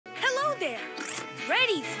there!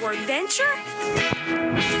 Ready for adventure?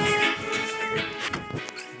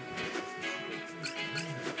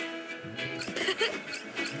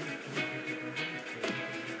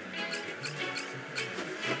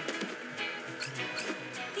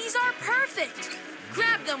 These are perfect!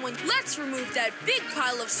 Grab them when let's remove that big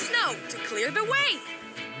pile of snow to clear the way!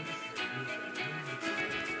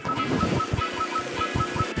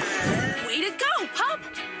 Way to go, pup!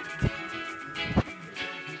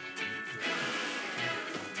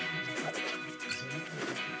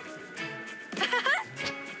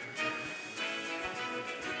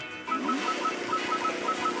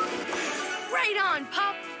 Right on,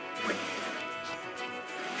 pup!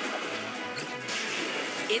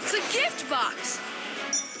 It's a gift box!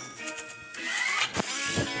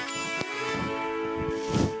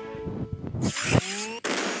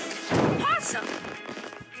 Awesome!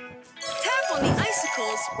 Tap on the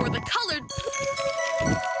icicles or the colored...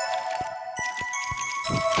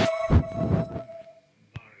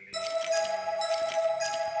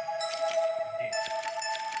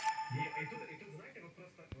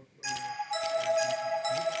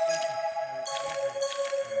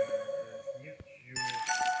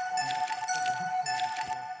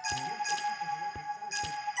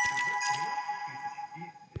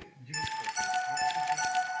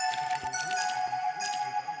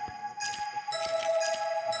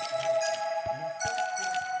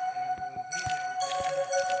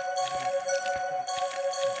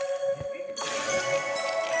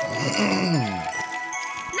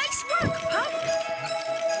 Nice work, pup!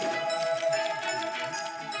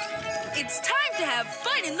 It's time to have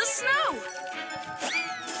fun in the snow!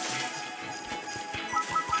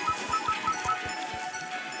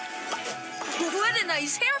 What a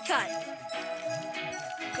nice haircut!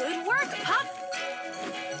 Good work, pup!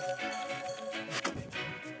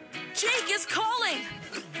 Jake is calling!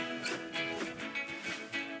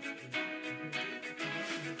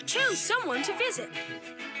 Choose someone to visit.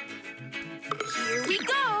 Here we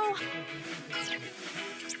go!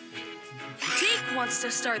 Jake wants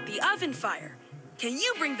to start the oven fire. Can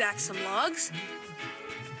you bring back some logs?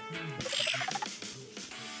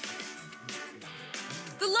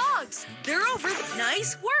 The logs! They're over.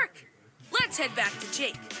 Nice work! Let's head back to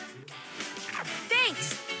Jake.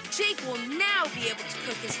 Thanks! Jake will now be able to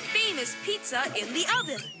cook his famous pizza in the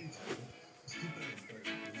oven.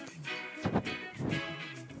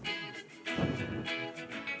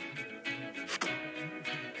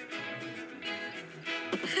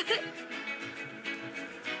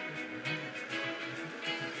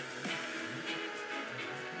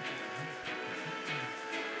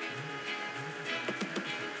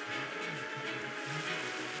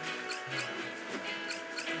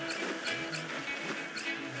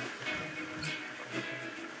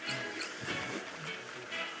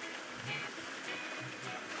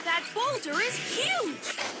 That boulder is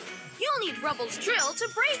huge! You'll need Rubble's drill to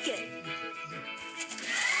break it.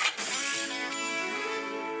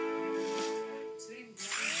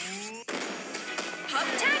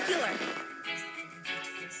 Puptacular!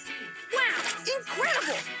 Wow,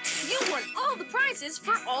 incredible! You won all the prizes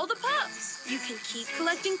for all the pups. You can keep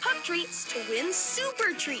collecting pup treats to win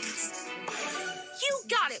super treats. You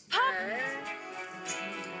got it, pup!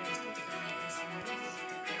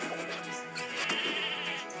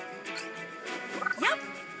 Yep,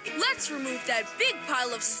 let's remove that big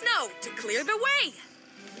pile of snow to clear the way.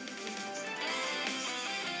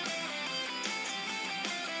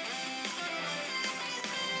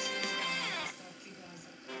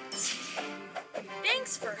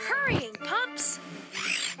 Thanks for hurrying, pups.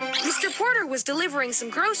 Mr. Porter was delivering some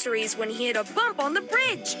groceries when he hit a bump on the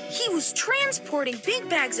bridge. He was transporting big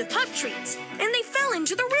bags of pup treats, and they fell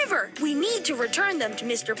into the river. We need to return them to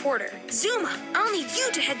Mr. Porter. Zuma, I'll need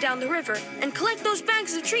you to head down the river and collect those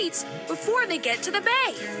bags of treats before they get to the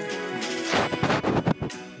bay.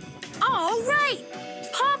 All right,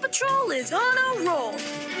 Paw Patrol is on a roll.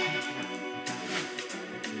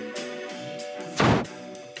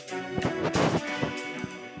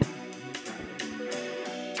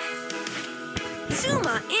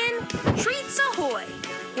 Zuma in, treats ahoy!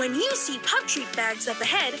 When you see pup treat bags up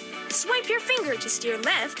ahead, swipe your finger to steer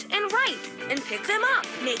left and right and pick them up.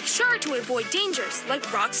 Make sure to avoid dangers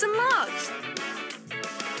like rocks and logs.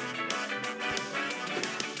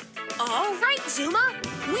 All right, Zuma,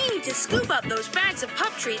 we need to scoop up those bags of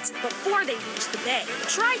pup treats before they reach the bay.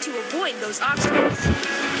 Try to avoid those obstacles.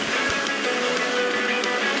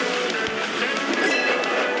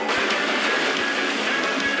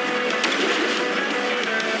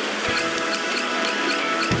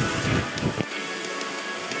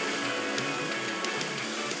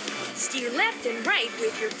 Steer left and right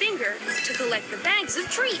with your finger to collect the bags of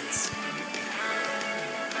treats.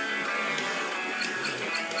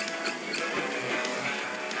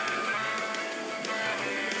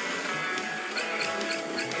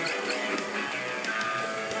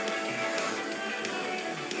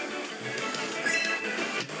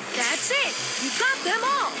 That's it! You got them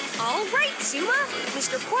all! All right, Zuma!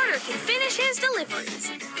 Mr. Porter can finish his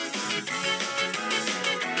deliveries.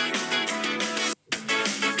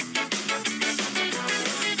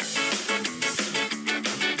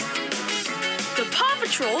 The Paw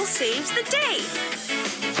Patrol saves the day.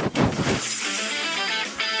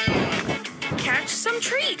 Catch some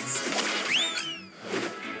treats.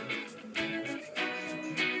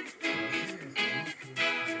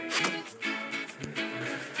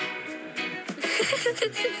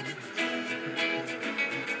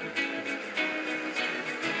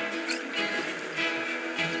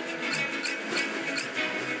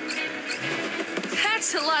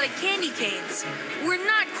 That's a lot of candy canes. We're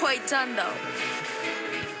not quite done, though.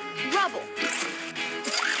 Rubble.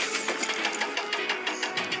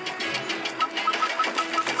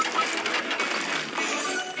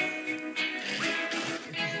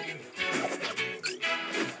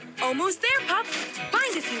 Almost there, Pup.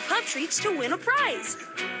 Find a few pup treats to win a prize.